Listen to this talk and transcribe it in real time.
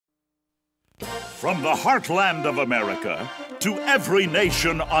From the heartland of America to every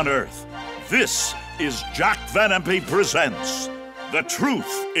nation on earth, this is Jack Van Impe Presents The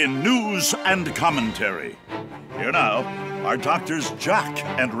Truth in News and Commentary. Here now are Doctors Jack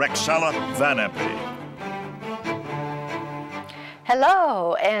and Rexella Van Impe.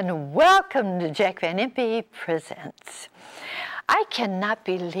 Hello and welcome to Jack Van Impe Presents. I cannot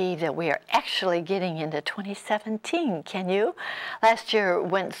believe that we are actually getting into 2017, can you? Last year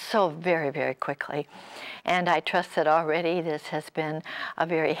went so very, very quickly. And I trust that already this has been a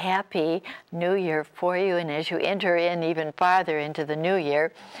very happy new year for you. And as you enter in even farther into the new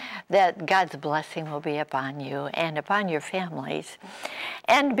year, that God's blessing will be upon you and upon your families.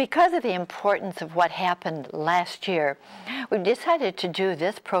 And because of the importance of what happened last year, we've decided to do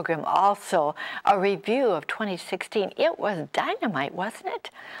this program also, a review of 2016. It was dynamite, wasn't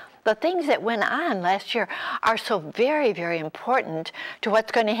it? The things that went on last year are so very, very important to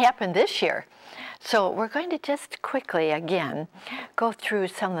what's going to happen this year. So we're going to just quickly, again, go through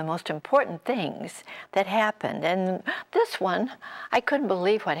some of the most important things that happened. And this one, I couldn't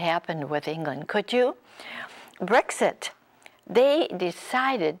believe what happened with England. Could you? Brexit. They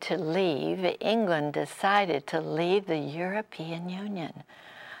decided to leave, England decided to leave the European Union.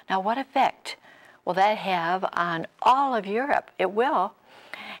 Now, what effect will that have on all of Europe? It will.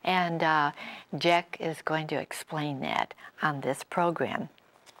 And Jack is going to explain that on this program.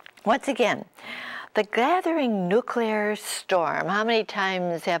 Once again, the gathering nuclear storm. How many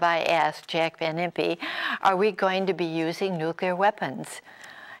times have I asked Jack Van Impe, are we going to be using nuclear weapons?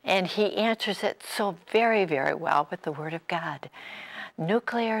 And he answers it so very, very well with the Word of God.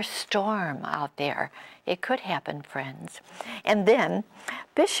 Nuclear storm out there. It could happen, friends. And then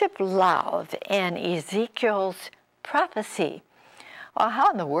Bishop Lowth and Ezekiel's prophecy. Well,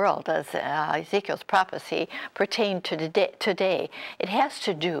 how in the world does Ezekiel's prophecy pertain to today? It has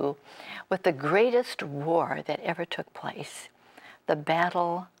to do with the greatest war that ever took place, the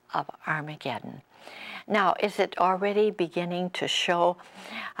Battle of Armageddon. Now, is it already beginning to show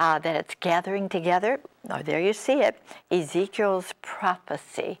that it's gathering together? Oh, there you see it, Ezekiel's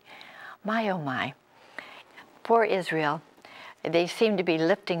prophecy. My, oh my, poor Israel. They seem to be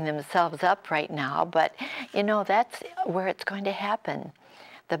lifting themselves up right now, but you know, that's where it's going to happen.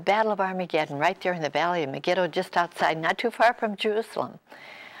 The Battle of Armageddon, right there in the Valley of Megiddo, just outside, not too far from Jerusalem.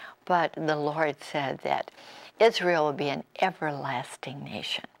 But the Lord said that Israel will be an everlasting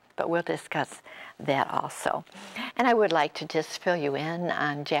nation. But we'll discuss that also. And I would like to just fill you in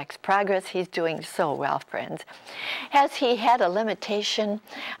on Jack's progress. He's doing so well, friends. Has he had a limitation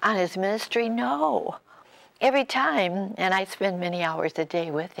on his ministry? No. Every time, and I spend many hours a day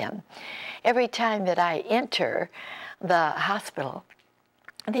with him, every time that I enter the hospital,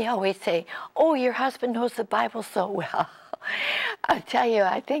 they always say, oh, your husband knows the Bible so well. I tell you,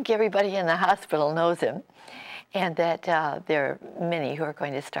 I think everybody in the hospital knows him, and that there are many who are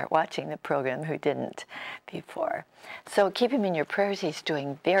going to start watching the program who didn't before. So keep him in your prayers. He's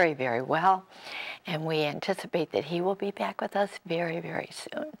doing very, very well, and we anticipate that he will be back with us very, very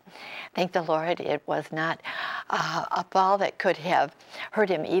soon. Thank the Lord, it was not a fall that could have hurt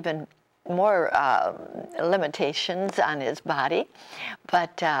him even more limitations on his body,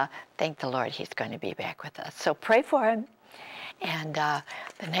 but thank the Lord he's going to be back with us. So pray for him. And the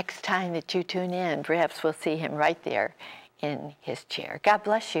next time that you tune in, perhaps we'll see him right there in his chair. God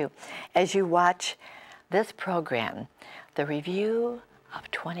bless you as you watch this program, the review of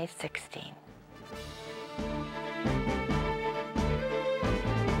 2016.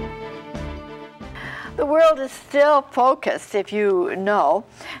 The world is still focused, if you know,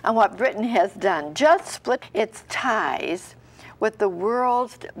 on what Britain has done. Just split its ties with the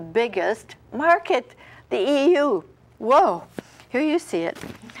world's biggest market, the EU. Whoa. Here you see it,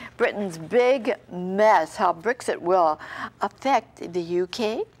 Britain's big mess, how Brexit will affect the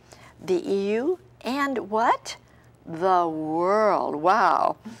UK, the EU, and what? The world.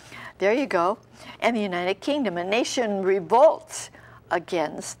 Wow. There you go. And the United Kingdom, a nation revolts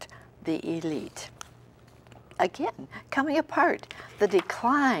against the elite. Again, coming apart, the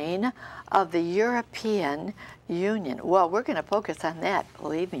decline of the European Union. Well, we're going to focus on that,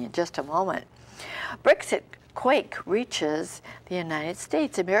 believe me, in just a moment. Brexit quake reaches the United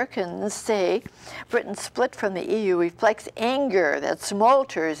States. Americans say Britain's split from the EU reflects anger that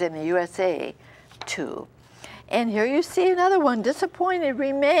smolders in the USA, too. And here you see another one, disappointed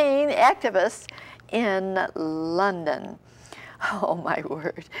Remain activists in London. Oh, my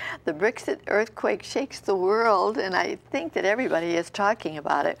word. The Brexit earthquake shakes the world, and I think that everybody is talking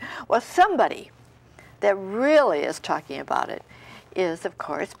about it. Well, somebody that really is talking about it is, of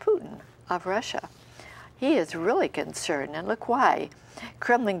course, Putin of Russia. He is really concerned, and look why.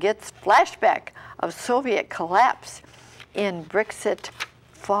 Kremlin gets flashback of Soviet collapse in Brexit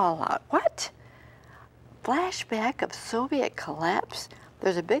fallout. What? Flashback of Soviet collapse?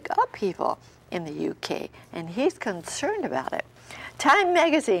 There's a big upheaval in the UK, and he's concerned about it. Time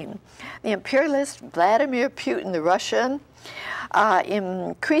magazine, the imperialist Vladimir Putin, the Russian,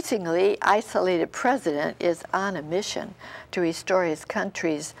 increasingly isolated president, is on a mission to restore his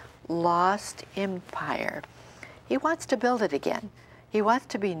country's lost empire. He wants to build it again. He wants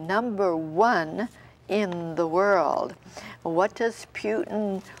to be #1 in the world. What does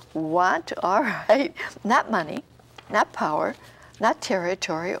Putin want? All right, not money, not power, not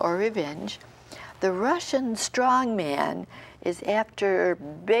territory or revenge. The Russian strongman is after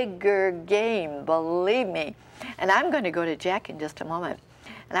bigger game, believe me. And I'm going to go to Jack in just a moment,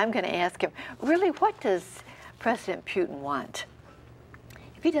 and I'm going to ask him, really, what does President Putin want?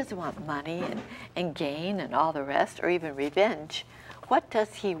 If he doesn't want money and gain and all the rest, or even revenge, what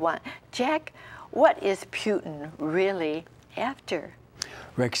does he want? Jack, what is Putin really after?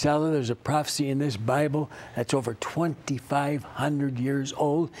 Rexella, there's a prophecy in this Bible that's over 2,500 years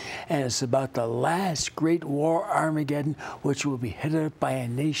old, and it's about the last great war, Armageddon, which will be headed up by a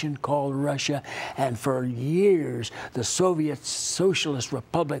nation called Russia. And for years, the Soviet Socialist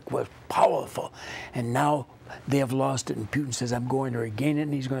Republic was powerful, and now they have lost it, and Putin says, I'm going to regain it,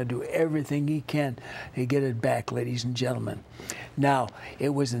 and he's going to do everything he can to get it back, ladies and gentlemen. Now,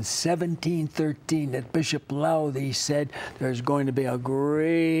 it was in 1713 that Bishop Lowth, he said, there's going to be a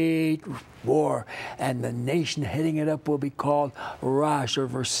great war, and the nation heading it up will be called Rosh, or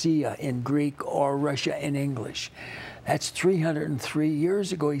Versia in Greek, or Russia in English. That's 303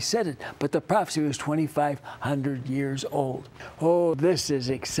 years ago he said it, but the prophecy was 2,500 years old. Oh, this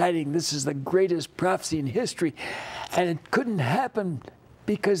is exciting. This is the greatest prophecy in history, and it couldn't happen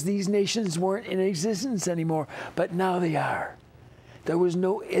because these nations weren't in existence anymore, but now they are. There was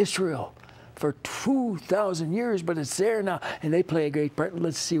no Israel for 2,000 years, but it's there now, and they play a great part.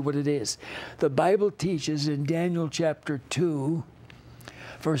 Let's see what it is. The Bible teaches in Daniel chapter 2,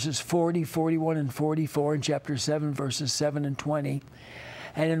 verses 40, 41, and 44, in chapter 7, verses 7 and 20,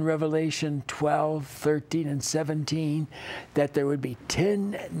 and in Revelation 12, 13, and 17, that there would be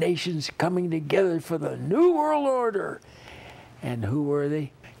 10 nations coming together for the New World Order. And who were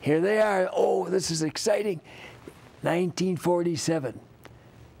they? Here they are. Oh, this is exciting. 1947,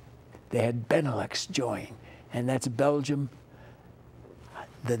 they had Benelux join, and that's Belgium,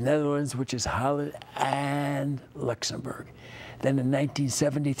 the Netherlands, which is Holland, and Luxembourg. Then in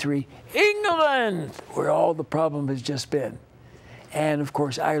 1973, England, where all the problem has just been. And of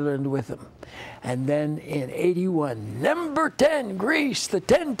course, Ireland with them. And then in 81, number 10, Greece, the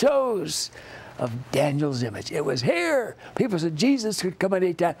 10 toes of Daniel's image. It was here. People said Jesus could come at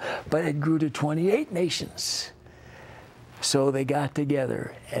any time, but it grew to 28 nations. So they got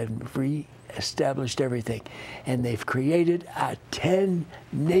together and re-established everything. And they've created a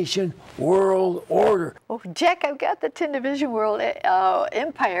 10-nation world order. Oh, Jack, I've got the 10-division world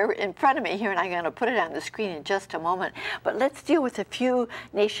empire in front of me here, and I'm going to put it on the screen in just a moment. But let's deal with a few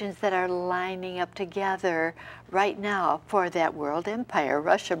nations that are lining up together right now for that world empire.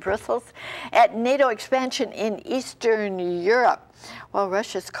 Russia bristles at NATO expansion in Eastern Europe. Well,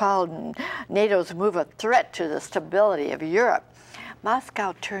 Russia's called NATO's move a threat to the stability of Europe.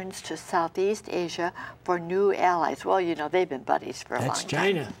 Moscow turns to Southeast Asia for new allies. Well, you know, they've been buddies for a long time. That's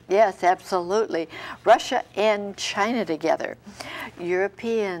China. Yes, absolutely. Russia and China together.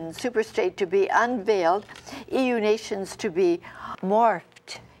 European superstate to be unveiled. EU nations to be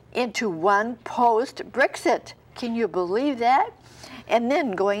morphed into one post-Brexit. Can you believe that? And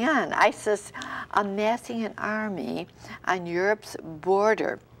then going on, ISIS amassing an army on Europe's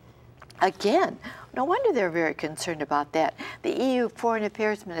border. Again, no wonder they're very concerned about that. The EU Foreign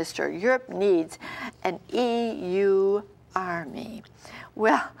Affairs Minister, Europe needs an EU army.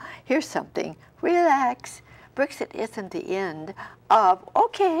 Well, here's something. Relax. Brexit isn't the end of,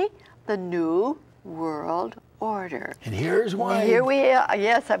 okay, the new world order. And here's why. Here we are.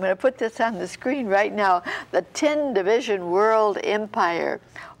 Yes, I'm going to put this on the screen right now. The 10-division world empire.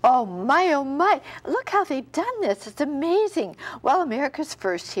 Oh my, look how they've done this. It's amazing. Well, America's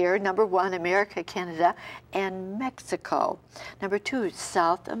first here. Number 1, America, Canada, and Mexico. Number 2,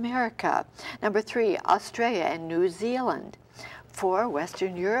 South America. Number 3, Australia and New Zealand. 4,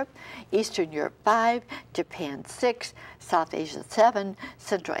 Western Europe, Eastern Europe 5, Japan 6, South Asia 7,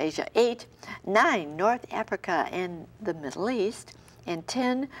 Central Asia 8, 9, North Africa and the Middle East, and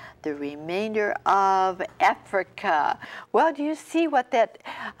 10, the remainder of Africa. Well, do you see what that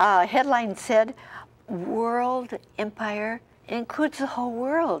headline said? World empire It includes the whole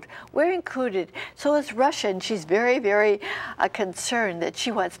world. We're included. So is Russia, and she's very, very concerned that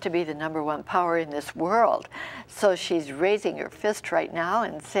she wants to be the #1 power in this world. So she's raising her fist right now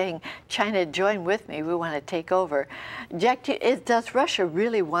and saying, China, join with me. We want to take over. Jack, does Russia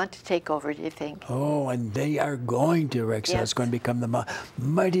really want to take over, do you think? Oh, and they are going to, Rex. Yes. It's going to become the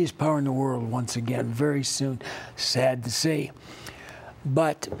mightiest power in the world once again, very soon. Sad to say.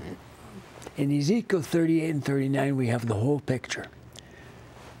 But in Ezekiel 38 and 39, we have the whole picture.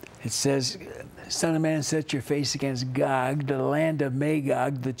 It says, Son of man, set your face against Gog, the land of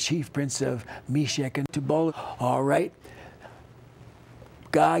Magog, the chief prince of Meshech and Tubal. All right.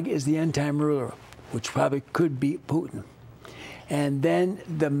 Gog is the end-time ruler, which probably could beat Putin. And then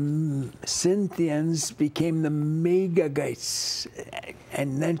the Scythians became the Magagites,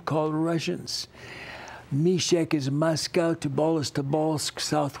 and then called Russians. Meshech is Moscow, Tubal is Tobolsk,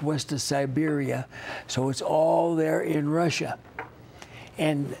 southwest of Siberia. So it's all there in Russia.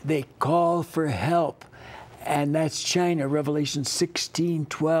 And they call for help. And that's China, Revelation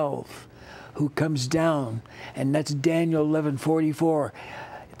 16:12, who comes down. And that's Daniel 11:44.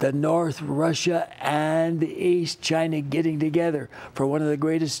 The North, Russia, and the East, China getting together for one of the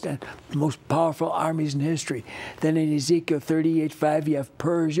greatest and most powerful armies in history. Then in Ezekiel 38:5, you have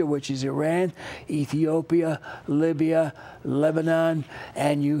Persia, which is Iran, Ethiopia, Libya, Lebanon,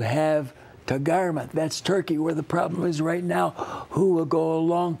 and you have Tagarma, that's Turkey, where the problem is right now. Who will go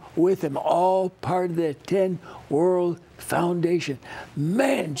along with them? All part of the 10 world foundation.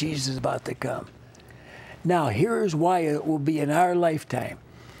 Man, Jesus is about to come. Now, here's why it will be in our lifetime.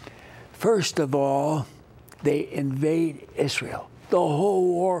 First of all, they invade Israel. The whole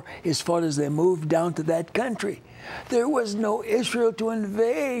war is fought as they move down to that country. There was no Israel to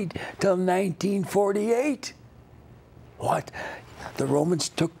invade till 1948. What? The Romans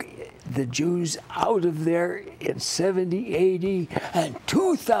took the Jews out of there in 70 AD, and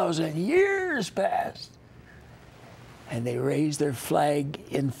 2,000 years passed. And they raised their flag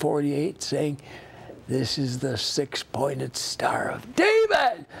in 48 saying, this is the 6-pointed star of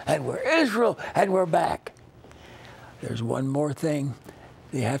David, and we're Israel, and we're back. There's one more thing.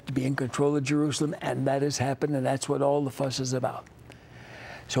 They have to be in control of Jerusalem, and that has happened, and that's what all the fuss is about.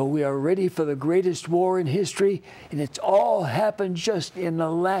 So we are ready for the greatest war in history, and it's all happened just in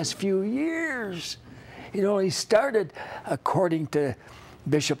the last few years. It only started, according to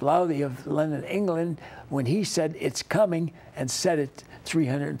Bishop Lowth of London, England, when he said it's coming, and said it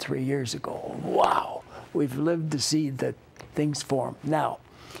 303 years ago. Wow. We've lived to see that things form. Now,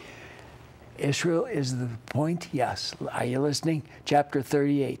 Israel is the point? Yes. Are you listening? Chapter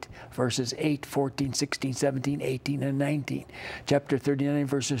 38, verses 8, 14, 16, 17, 18, and 19. Chapter 39,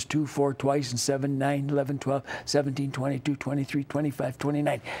 verses 2, 4, twice, and 7, 9, 11, 12, 17, 22, 23, 25,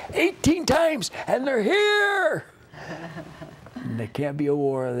 29. 18 times, and they're here! And there can't be a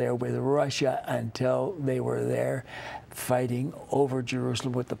war there with Russia until they were there fighting over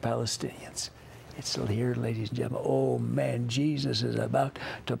Jerusalem with the Palestinians. It's still here, ladies and gentlemen. Oh, man, Jesus is about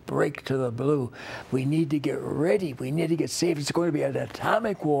to break to the blue. We need to get ready. We need to get saved. It's going to be an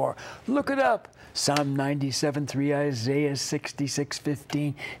atomic war. Look it up. Psalm 97:3, Isaiah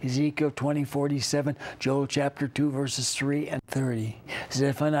 66:15, Ezekiel 20:47, Joel chapter 2, verses 3 and 30,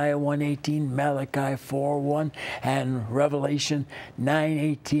 Zephaniah 1:18, Malachi 4:1, and Revelation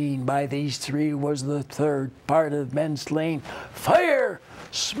 9:18. By these three was the third part of men slain. Fire,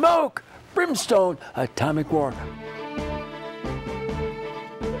 smoke, brimstone, atomic war.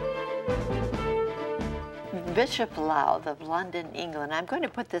 Bishop Lowth of London, England. I'm going to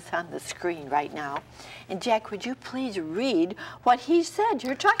put this on the screen right now. And Jack, would you please read what he said?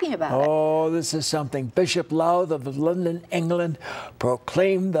 You're talking about it. Oh, this is something. Bishop Lowth of London, England,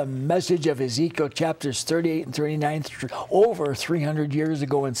 proclaimed the message of Ezekiel chapters 38 and 39 over 300 years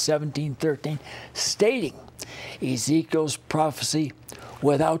ago in 1713, stating Ezekiel's prophecy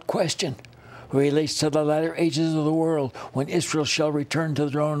without question relates to the latter ages of the world when Israel shall return to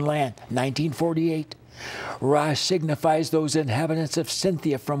their own land. 1948. Ra signifies those inhabitants of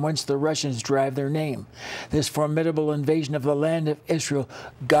Scythia from whence the Russians derive their name. This formidable invasion of the land of Israel,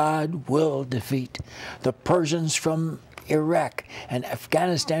 God will defeat. The Persians from Iraq and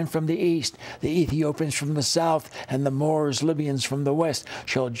Afghanistan from the east, the Ethiopians from the south, and the Moors, Libyans from the west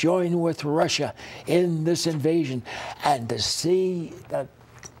shall join with Russia in this invasion. And to see the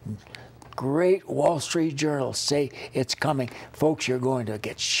great Wall Street Journal say it's coming. Folks, you're going to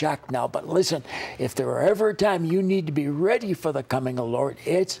get shocked now. But listen, if there were ever a time you need to be ready for the coming of the Lord,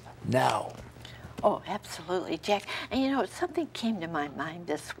 it's now. Oh, absolutely, Jack. And you know, something came to my mind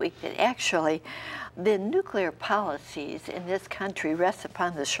this week that actually the nuclear policies in this country rest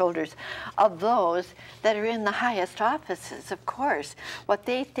upon the shoulders of those that are in the highest offices. Of course, what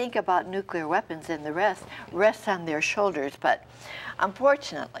they think about nuclear weapons and the rest rests on their shoulders. But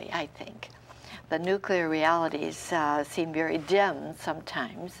unfortunately, I think the nuclear realities seem very dim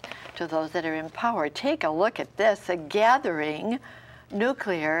sometimes to those that are in power. Take a look at this, a gathering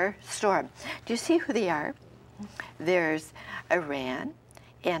nuclear storm. Do you see who they are? There's Iran,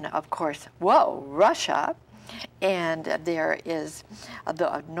 and of course, whoa, Russia, and there is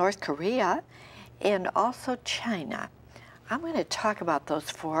North Korea, and also China. I'm going to talk about those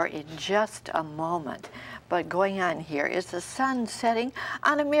four in just a moment. But going on here, is the sun setting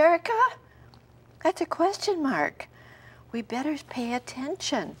on America? That's a question mark. We better pay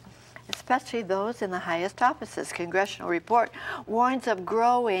attention, especially those in the highest offices. Congressional report warns of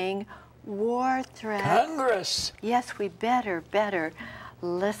growing war threat. Congress. Yes, we better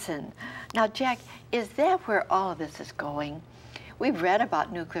listen. Now, Jack, is that where all of this is going? We've read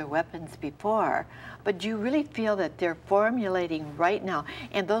about nuclear weapons before, but do you really feel that they're formulating right now?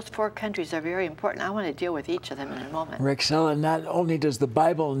 And those four countries are very important. I want to deal with each of them in a moment. Rexella, not only does the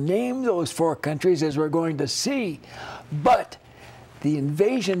Bible name those four countries, as we're going to see, but the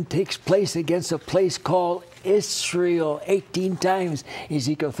invasion takes place against a place called Israel 18 times,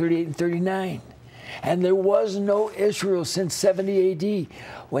 Ezekiel 38 and 39. And there was no Israel since 70 AD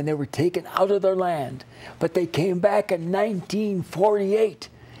when they were taken out of their land. But they came back in 1948.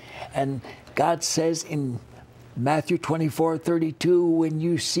 And God says in Matthew 24:32, when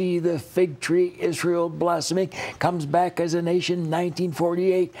you see the fig tree, Israel blossoming, comes back as a nation,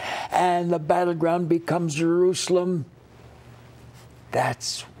 1948, and the battleground becomes Jerusalem,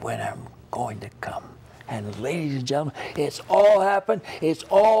 that's when I'm going to come. And ladies and gentlemen, it's all happened. It's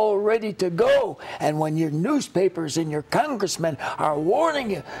all ready to go. And when your newspapers and your congressmen are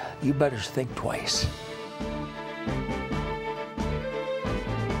warning you, you better think twice.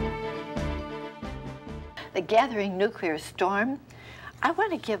 The gathering nuclear storm, I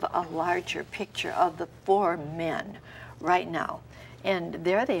want to give a larger picture of the four men right now. And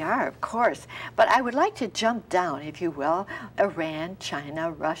there they are, of course. But I would like to jump down, if you will, Iran,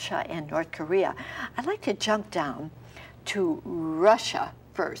 China, Russia, and North Korea. I'd like to jump down to Russia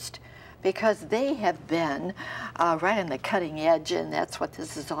first, because they have been right on the cutting edge, and that's what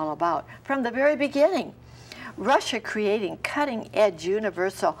this is all about. From the very beginning, Russia creating cutting-edge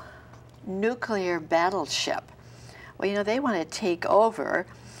universal nuclear battleship. Well, you know, they want to take over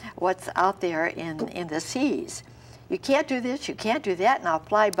what's out there in the seas. You can't do this, you can't do that, and I'll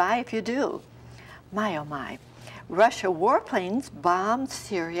fly by if you do. My, oh my. Russia warplanes bombed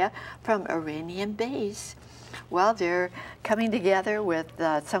Syria from Iranian base. Well, they're coming together with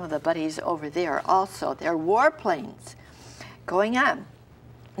some of the buddies over there also. They're warplanes going on.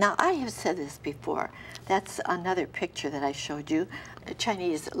 Now, I have said this before. That's another picture that I showed you, a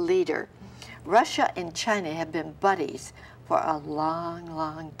Chinese leader. Russia and China have been buddies for a long,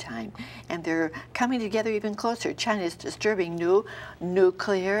 long time. And they're coming together even closer. China is disturbing new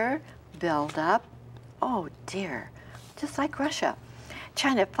nuclear buildup. Oh dear, just like Russia.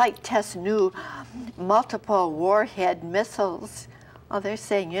 China flight tests new multiple warhead missiles. Oh, they're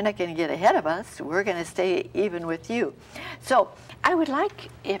saying you're not going to get ahead of us. We're going to stay even with you. So I would like,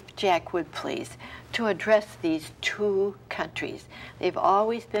 if Jack would please, to address these two countries. They've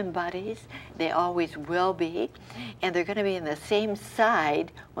always been buddies. They always will be. And they're going to be on the same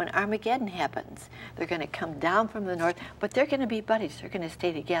side when Armageddon happens. They're going to come down from the north, but they're going to be buddies. They're going to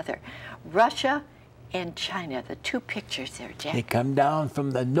stay together. Russia and China, the two pictures there, Jack. They come down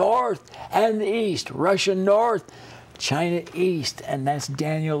from the north and the east. Russia north, China east, and that's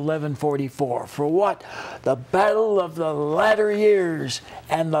Daniel 11:44. For what? The battle of the latter years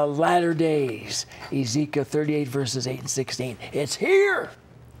and the latter days. Ezekiel 38 verses 8 and 16. It's here.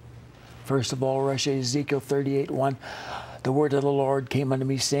 First of all, Russia, Ezekiel 38:1. The word of the Lord came unto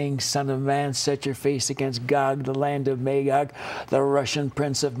me, saying, Son of man, set your face against Gog, the land of Magog, the Russian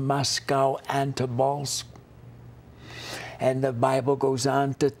prince of Moscow and Tobolsk. And the Bible goes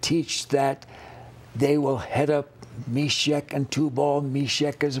on to teach that they will head up Meshech and Tubal.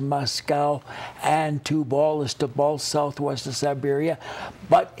 Meshech is Moscow, and Tubal is Tobolsk, southwest of Siberia,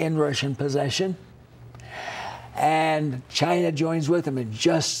 but in Russian possession. And China joins with them. In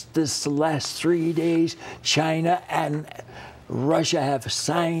just this last 3 days, China and Russia have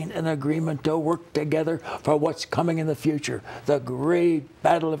signed an agreement to work together for what's coming in the future. The great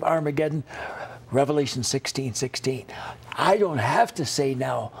battle of Armageddon, Revelation 16:16. I don't have to say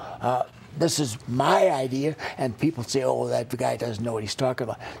now, This is my idea, and people say, oh, that guy doesn't know what he's talking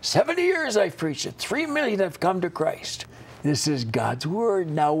about. 70 years I've preached it. 3 million have come to Christ. This is God's word.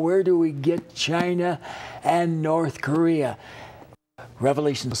 Now, where do we get China and North Korea?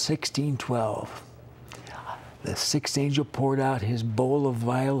 Revelation 16:12. The sixth angel poured out his bowl of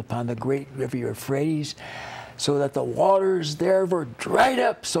vial upon the great river Euphrates, so that the waters there were dried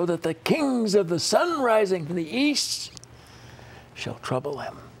up, so that the kings of the sun rising from the east shall trouble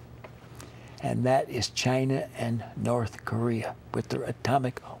him. And that is China and North Korea with their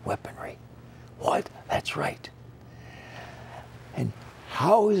atomic weaponry. What? That's right. And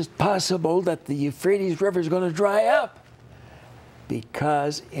how is it possible that the Euphrates River is going to dry up?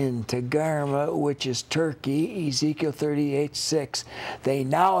 Because in Tagarma, which is Turkey, Ezekiel 38:6, they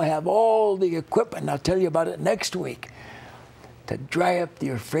now have all the equipment, I'll tell you about it next week, to dry up the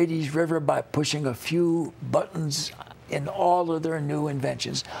Euphrates River by pushing a few buttons in all of their new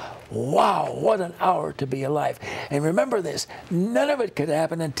inventions. Wow, what an hour to be alive. And remember this, none of it could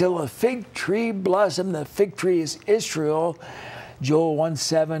happen until a fig tree blossomed. The fig tree is Israel, Joel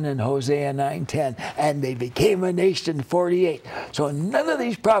 1:7 and Hosea 9:10, and they became a nation in 48. So none of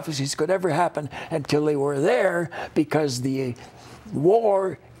these prophecies could ever happen until they were there, because the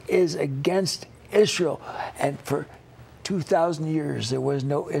war is against Israel. And for 2,000 years there was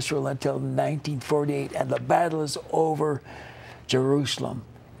no Israel until 1948, and the battle is over Jerusalem,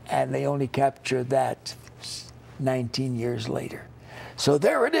 and they only captured that 19 years later. So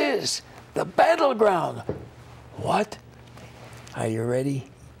there it is, the battleground. What? Are you ready?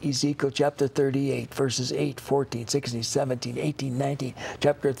 Ezekiel chapter 38, verses 8, 14, 16, 17, 18, 19,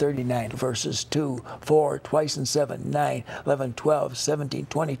 chapter 39, verses 2, 4, twice and 7, 9, 11, 12, 17,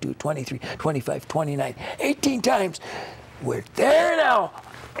 22, 23, 25, 29, 18 times. We're there now.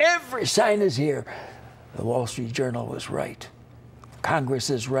 Every sign is here. The Wall Street Journal was right. Congress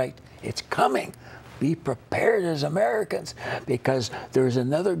is right. It's coming. Be prepared as Americans, because there's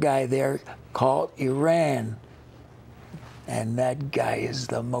another guy there called Iran. And that guy is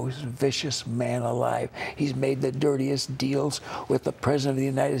the most vicious man alive. He's made the dirtiest deals with the President of the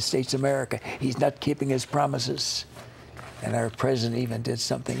United States of America. He's not keeping his promises. And our president even did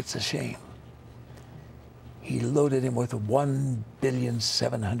something, it's a shame. He loaded him with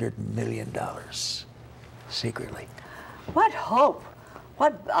 $1,700,000,000 secretly. What hope!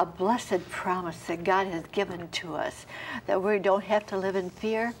 What a blessed promise that God has given to us, that we don't have to live in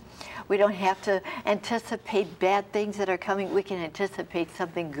fear. We don't have to anticipate bad things that are coming. We can anticipate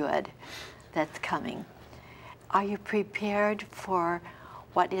something good that's coming. Are you prepared for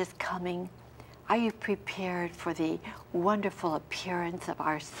what is coming? Are you prepared for the wonderful appearance of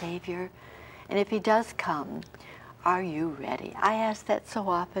our Savior? And if He does come, are you ready? I ask that so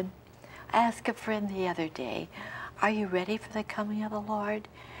often. I asked a friend the other day, are you ready for the coming of the Lord?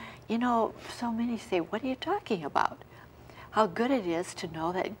 You know, so many say, what are you talking about? How good it is to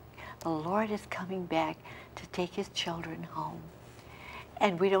know that the Lord is coming back to take His children home.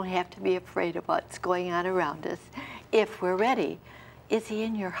 And we don't have to be afraid of what's going on around us if we're ready. Is He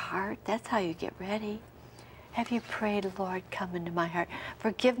in your heart? That's how you get ready. Have you prayed, Lord, come into my heart.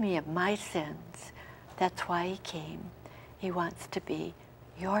 Forgive me of my sins. That's why He came. He wants to be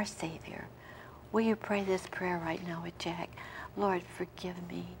your Savior. Will you pray this prayer right now with Jack? Lord, forgive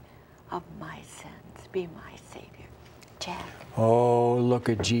me of my sins. Be my Savior. Jack. Oh, look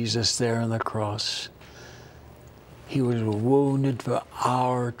at Jesus there on the cross. He was wounded for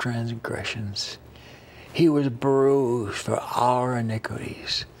our transgressions. He was bruised for our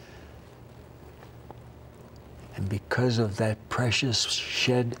iniquities. And because of that precious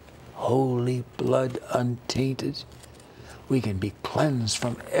shed, holy blood untainted, we can be cleansed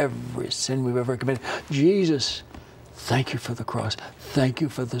from every sin we've ever committed. Jesus, thank you for the cross. Thank you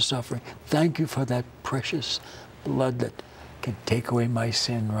for the suffering. Thank you for that precious blood that can take away my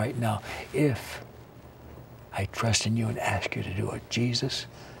sin right now. If I trust in you and ask you to do it. Jesus,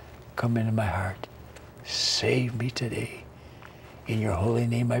 come into my heart. Save me today. In your holy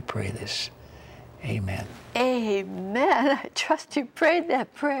name I pray this. Amen. Amen. I trust you prayed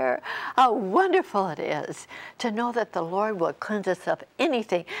that prayer. How wonderful it is to know that the Lord will cleanse us of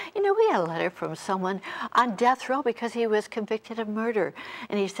anything. You know, we had a letter from someone on death row because he was convicted of murder.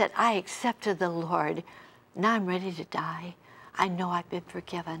 And he said, I accepted the Lord. Now I'm ready to die. I know I've been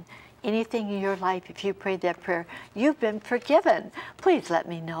forgiven. Anything in your life, if you prayed that prayer, you've been forgiven. Please let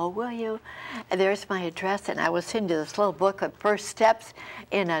me know, will you? And there's my address, and I will send you this little book of first steps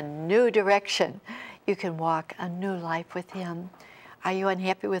in a new direction. You can walk a new life with Him. Are you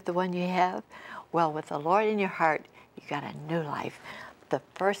unhappy with the one you have? Well, with the Lord in your heart, you got a new life. The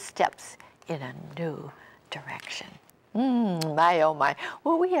first steps in a new direction. My, oh my.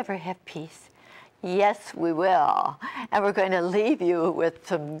 Will we ever have peace? Yes, we will. And we're going to leave you with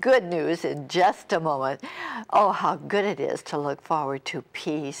some good news in just a moment. Oh, how good it is to look forward to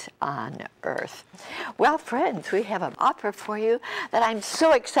peace on earth. Well, friends, we have an offer for you that I'm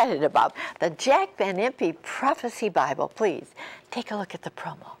so excited about. The Jack Van Impe Prophecy Bible. Please take a look at the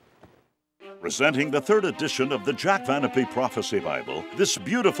promo. Presenting the third edition of the Jack Van Impe Prophecy Bible, this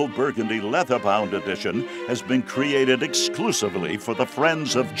beautiful burgundy leather-bound edition has been created exclusively for the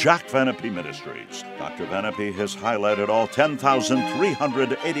friends of Jack Van Impe Ministries. Dr. Van Impe has highlighted all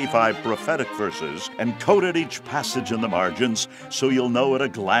 10,385 prophetic verses and coded each passage in the margins so you'll know at a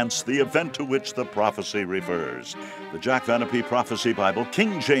glance the event to which the prophecy refers. The Jack Van Impe Prophecy Bible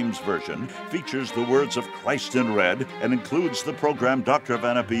King James Version features the words of Christ in red and includes the program Dr.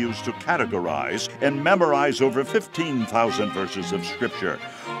 Van Impe used to categorize and memorize over 15,000 verses of Scripture.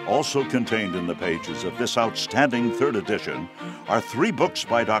 Also contained in the pages of this outstanding third edition are 3 books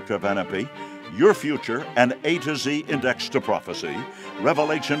by Dr. Van Impe: Your Future, an A to Z Index to Prophecy,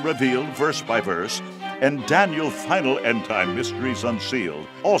 Revelation Revealed verse by verse, and Daniel Final End Time Mysteries Unsealed,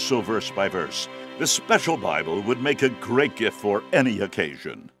 also verse by verse. This special Bible would make a great gift for any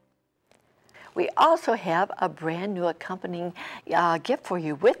occasion. We also have a brand new accompanying gift for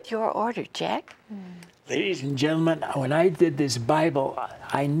you with your order, Jack. Ladies and gentlemen, when I did this Bible,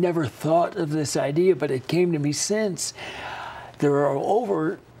 I never thought of this idea, but it came to me since. There are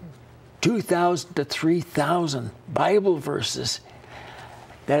over 2,000 to 3,000 Bible verses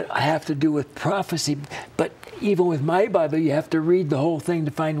that have to do with prophecy, but even with my Bible, you have to read the whole thing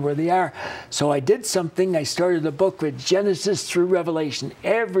to find where they are. So I did something. I started a book with Genesis through Revelation,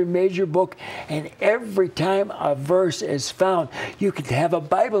 every major book, and every time a verse is found, you could have a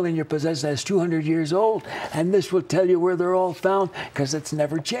Bible in your possession that's 200 years old, and this will tell you where they're all found because it's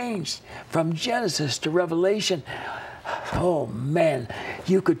never changed. From Genesis to Revelation, oh man,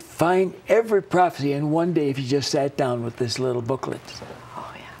 you could find every prophecy in one day if you just sat down with this little booklet.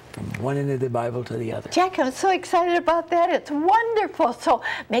 From one end of the Bible to the other. Jack, I'm so excited about that. It's wonderful. So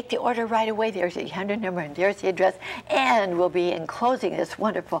make the order right away. There's the 800 number and there's the address. And we'll be enclosing this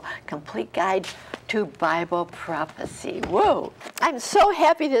wonderful complete guide to Bible prophecy. Whoa! I'm so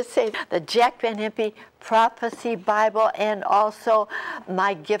happy to say the Jack Van Impe Prophecy Bible and also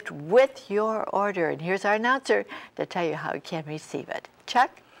my gift with your order. And here's our announcer to tell you how you can receive it.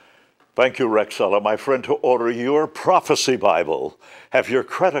 Chuck? Thank you, Rexella. My friend, to order your Prophecy Bible, have your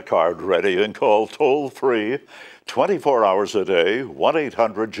credit card ready and call toll-free 24 hours a day,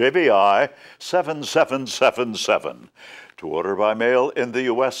 1-800-JVI-7777. To order by mail in the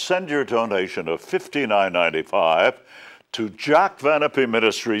U.S., send your donation of $59.95 to Jack Van Impe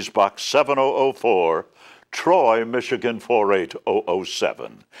Ministries, Box 7004, Troy, Michigan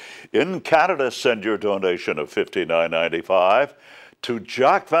 48007. In Canada, send your donation of $59.95 to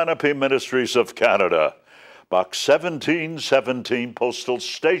Jack Van Impe Ministries of Canada, Box 1717, Postal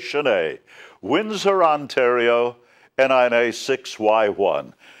Station A, Windsor, Ontario, NINA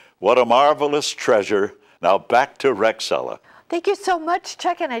 6Y1. What a marvelous treasure. Now back to Rexella. Thank you so much,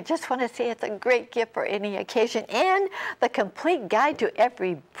 Chuck, and I just want to say it's a great gift for any occasion and the complete guide to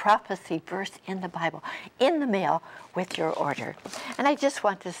every prophecy verse in the Bible in the mail with your order. And I just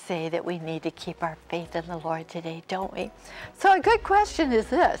want to say that we need to keep our faith in the Lord today, don't we? So a good question is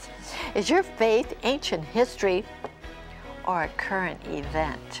this: is your faith ancient history or a current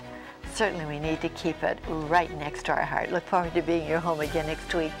event? Certainly we need to keep it right next to our heart. Look forward to being your home again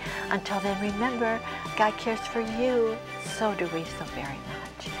next week. Until then, remember, God cares for you. So do we so very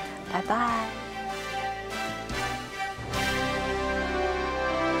much. Bye-bye.